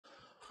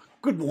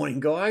Good morning,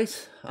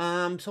 guys.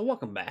 So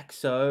welcome back.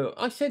 So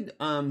I said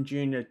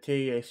during the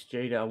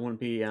TSG that I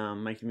wouldn't be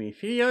making many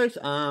videos.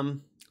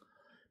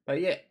 But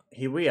yeah,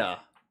 here we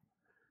are.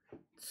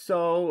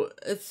 So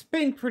it's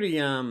been pretty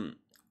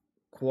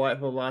quiet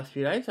for the last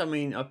few days. I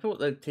mean, I thought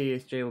the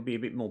TSG would be a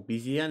bit more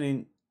busier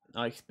than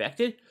I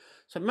expected.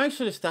 So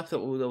most of the stuff that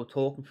they were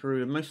talking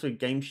through, mostly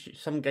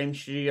some game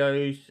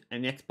studios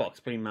and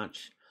Xbox, pretty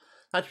much.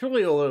 That's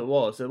really all it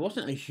was. There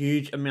wasn't a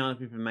huge amount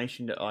of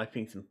information that I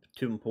think is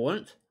too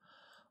important.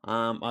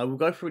 I will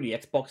go through the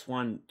Xbox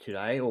One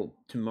today or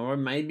tomorrow,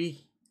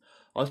 maybe.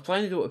 I was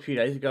planning to do it a few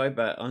days ago,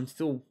 but I'm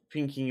still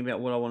thinking about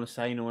what I want to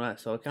say and all that,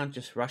 so I can't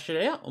just rush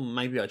it out, or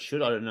maybe I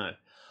should. I don't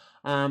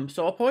know.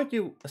 So I'll probably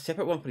do a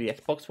separate one for the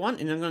Xbox One,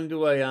 and I'm going to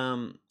do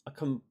a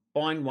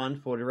combined one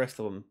for the rest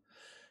of them.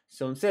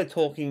 So instead of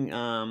talking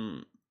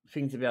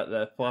things about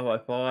the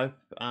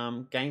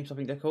 505 games, I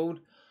think they're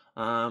called.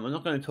 I'm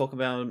not going to talk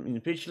about them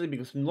individually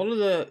because a lot of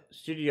the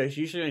studios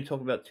usually only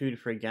talk about 2 to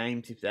 3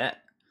 games, if that.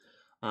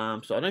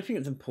 So I don't think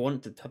it's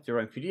important to have your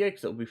own video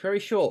because it'll be very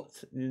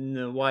short in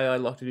the way I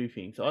like to do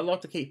things. I like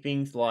to keep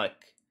things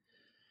like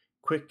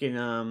quick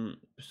and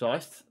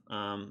precise.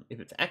 If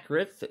it's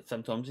accurate,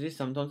 sometimes it is,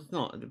 sometimes it's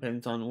not. It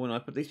depends on when I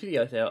put these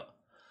videos out.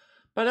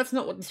 But that's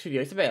not what this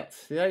video is about.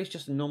 Today is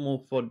just a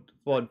normal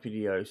VOD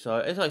video. So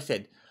as I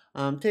said,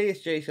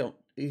 TSG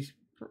is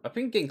I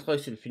think getting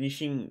close to the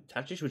finishing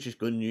touches, which is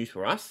good news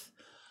for us.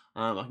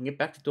 I can get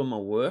back to doing my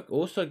work.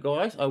 Also,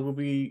 guys, I will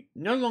be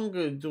no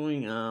longer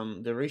doing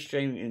the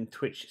restreaming and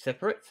Twitch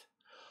separate.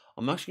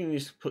 I'm actually going to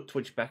just put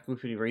Twitch back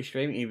with the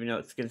restreaming, even though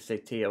it's going to say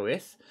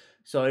TOS.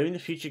 So in the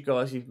future,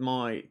 guys, if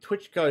my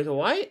Twitch goes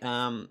away,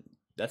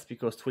 that's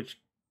because Twitch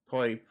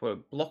probably put a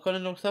block on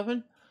it or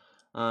something.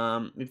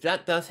 If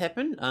that does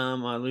happen,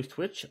 I lose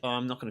Twitch,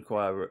 I'm not going to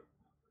cry over it.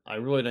 I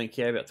really don't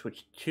care about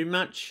Twitch too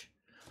much.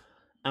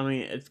 I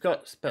mean, it's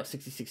got about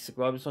 66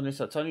 subscribers on this,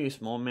 so it's only a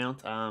small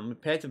amount.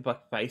 Compared to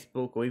like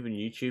Facebook or even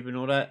YouTube and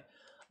all that,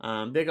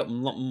 they've got a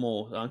lot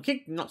more.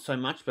 Kick, not so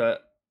much,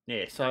 but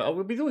yeah. So I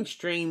will be doing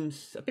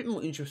streams a bit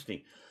more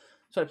interesting.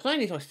 So the plan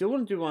is I still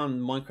want to do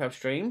Minecraft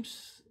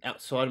streams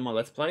outside of my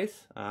Let's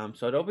Plays.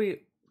 So they'll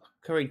be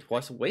occurring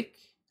twice a week.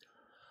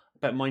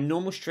 But my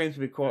normal streams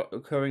will be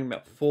occurring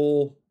about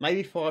 4,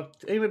 maybe 5,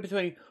 anywhere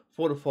between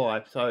 4 to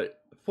 5. So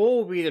 4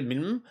 will be the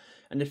minimum,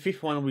 and the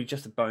 5th one will be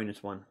just a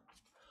bonus one.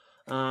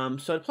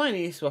 So the plan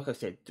is, like I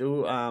said,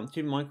 do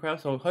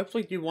Minecraft. So I'll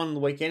hopefully do one on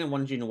the weekend and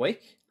one during the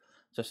week,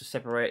 just to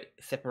separate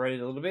it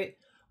a little bit.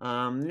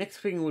 Next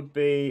thing would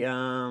be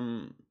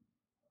the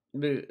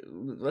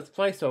Let's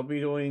Play. So I'll be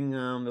doing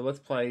the Let's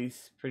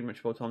Plays pretty much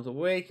 4 times a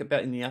week,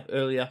 about in the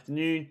early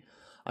afternoon.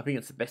 I think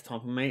it's the best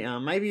time for me.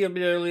 Maybe a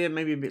bit earlier,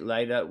 maybe a bit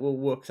later. We'll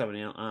work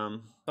something out.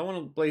 Don't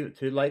want to leave it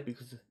too late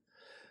because it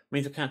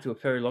means I can't do a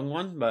very long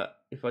one. But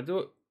if I do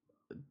it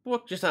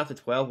just after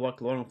 12,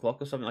 like 1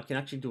 o'clock or something, I can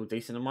actually do a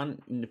decent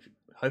one.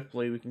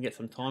 Hopefully we can get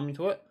some time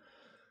into it.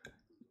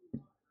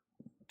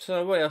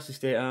 So what else is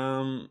there?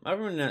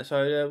 Other than that,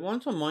 so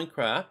once on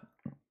Minecraft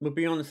will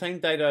be on the same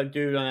day that I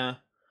do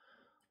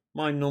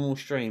my normal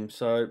stream.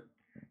 So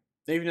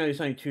even though it's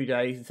only 2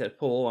 days instead of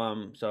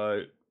 4,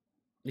 so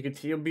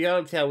you'll be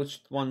able to tell which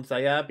ones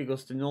they are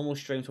because the normal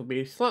streams will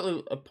be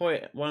slightly a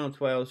point 1 or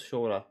 2 hours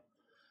shorter.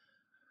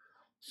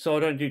 So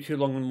I don't do too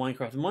long in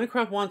Minecraft. The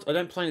Minecraft ones, I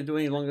don't plan to do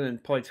any longer than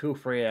probably 2 or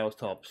 3 hours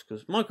tops.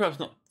 Because Minecraft's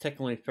not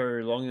technically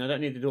very long. And I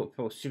don't need to do it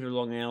for super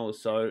long hours.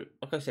 So,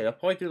 like I said, I'll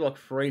probably do like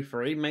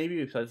 3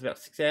 maybe. So it's about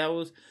 6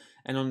 hours.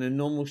 And on the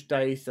normal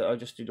days that I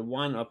just do the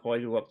one, I'll probably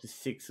do up to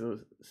 6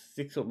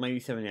 or maybe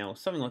 7 hours.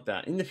 Something like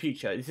that. In the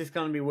future, this is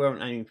going to be where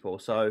I'm aiming for.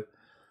 So,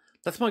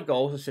 that's my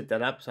goal to set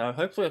that up. So,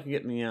 hopefully I can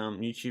get my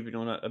YouTube and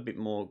all that a bit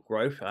more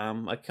growth.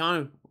 I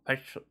kind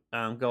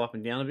of go up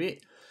and down a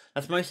bit.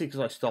 That's mostly because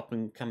I stop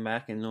and come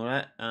back and all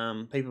that.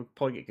 People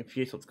probably get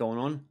confused what's going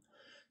on.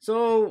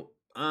 So,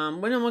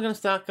 when am I going to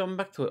start coming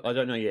back to it? I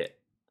don't know yet.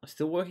 I'm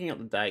still working out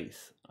the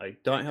days. I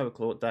don't have a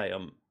clue what day.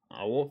 I'm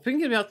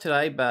thinking about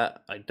today,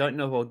 but I don't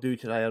know if I'll do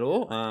today at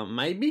all.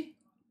 Maybe.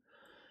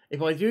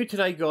 If I do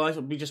today, guys,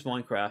 it'll be just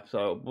Minecraft.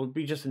 So, it'll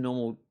be just a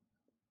normal,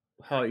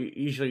 how I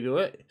usually do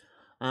it.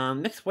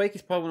 Next week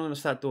is probably when I'm going to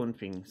start doing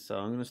things. So,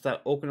 I'm going to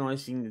start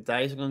organising the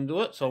days I'm going to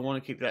do it. So, I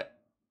want to keep that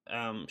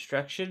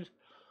structured.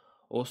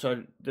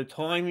 Also, the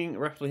timing,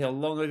 roughly how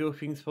long I do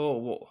things for,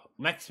 or what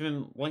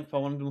maximum length I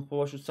want to do them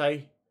for, I should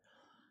say.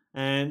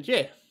 And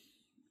yeah.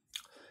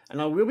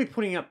 And I will be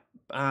putting up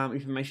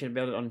information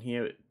about it on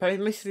here.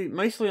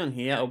 Mostly on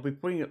here. I'll be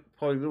putting up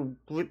probably little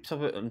clips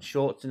of it on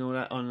shorts and all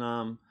that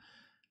on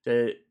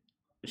the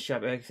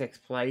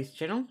SharpXX Plays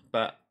channel.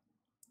 But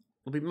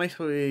it'll be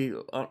mostly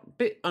a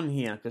bit on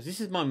here, because this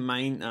is my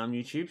main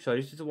YouTube. So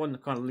this is the one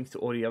that kind of links to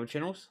all the other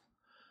channels.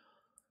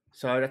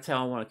 So that's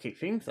how I want to keep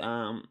things.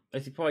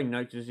 As you probably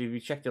noticed, if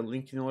you check the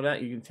link and all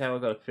that, you can tell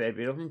I've got a fair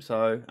bit of them.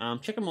 So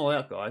check them all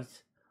out,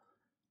 guys.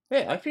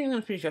 Yeah, I think I'm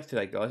going to finish off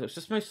today, guys. It's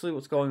just mostly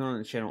what's going on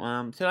in the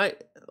channel. Today,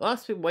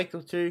 last week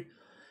or two,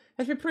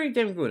 It's been pretty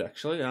damn good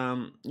actually.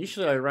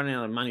 Usually I run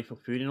out of money for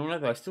food and all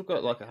that, but I still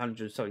got like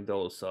 $100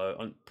 something, so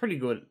I'm pretty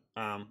good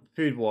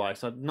food wise.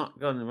 So I'm not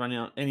going to run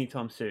out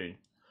anytime soon.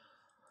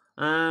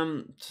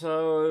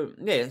 So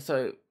yeah,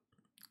 so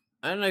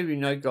I don't know if you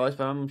know, guys,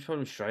 but I'm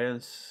from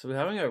Australia. So we're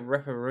having a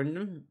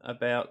referendum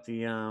about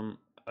the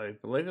I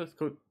believe it's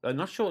called. I'm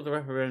not sure what the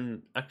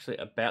referendum actually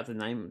about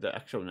the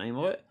actual name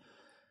of it,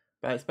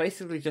 but it's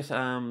basically just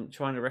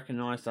trying to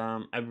recognise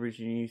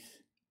Aborigines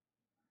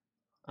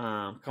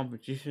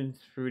competitions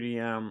through the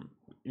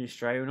in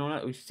Australia and all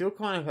that. We still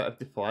kind of have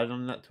divided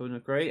on that to a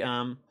degree.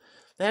 There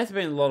has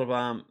been a lot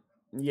of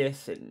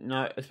yes and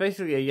no. It's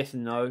basically a yes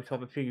and no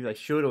type of thing. They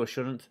should or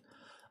shouldn't.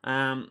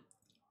 I'm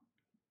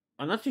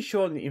not too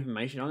sure on the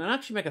information. I'm gonna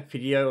actually make a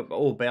video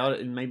all about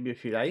it in maybe a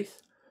few days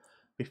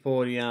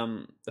before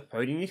the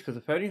voting is, because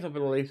the voting is I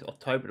believe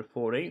October the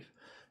 14th.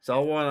 So I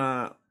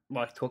wanna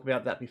like talk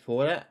about that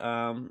before that.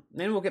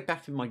 Then we'll get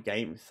back to my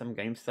games, some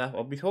game stuff.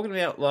 I'll be talking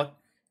about like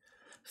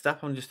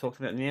stuff I'm just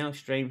talking about now,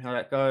 stream how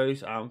that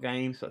goes,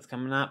 games that's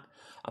coming up.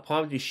 I'll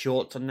probably do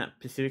shorts on that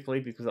specifically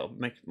because that'll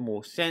make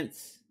more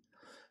sense.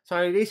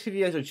 So these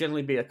videos will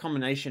generally be a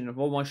combination of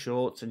all my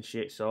shorts and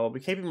shit. So I'll be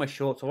keeping my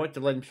shorts. I won't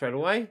delete them straight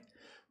away.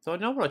 So I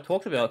know what I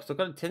talked about because I've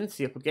got a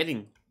tendency of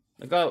forgetting.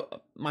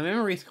 My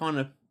memory is kind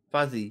of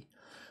fuzzy.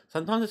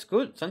 Sometimes it's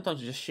good, sometimes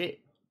it's just shit.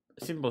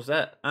 Simple as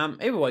that.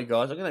 Either way,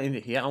 guys, I'm gonna end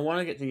it here. I want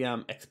to get the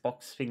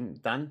Xbox thing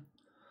done.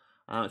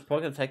 It's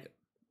probably gonna take.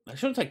 It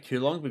shouldn't take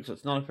too long because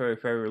it's not a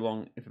very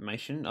long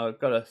information. I've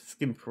got to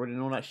skim through it and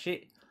all that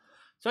shit.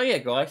 So yeah,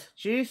 guys,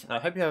 cheers. I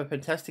hope you have a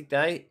fantastic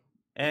day,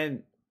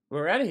 and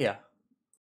we're out of here.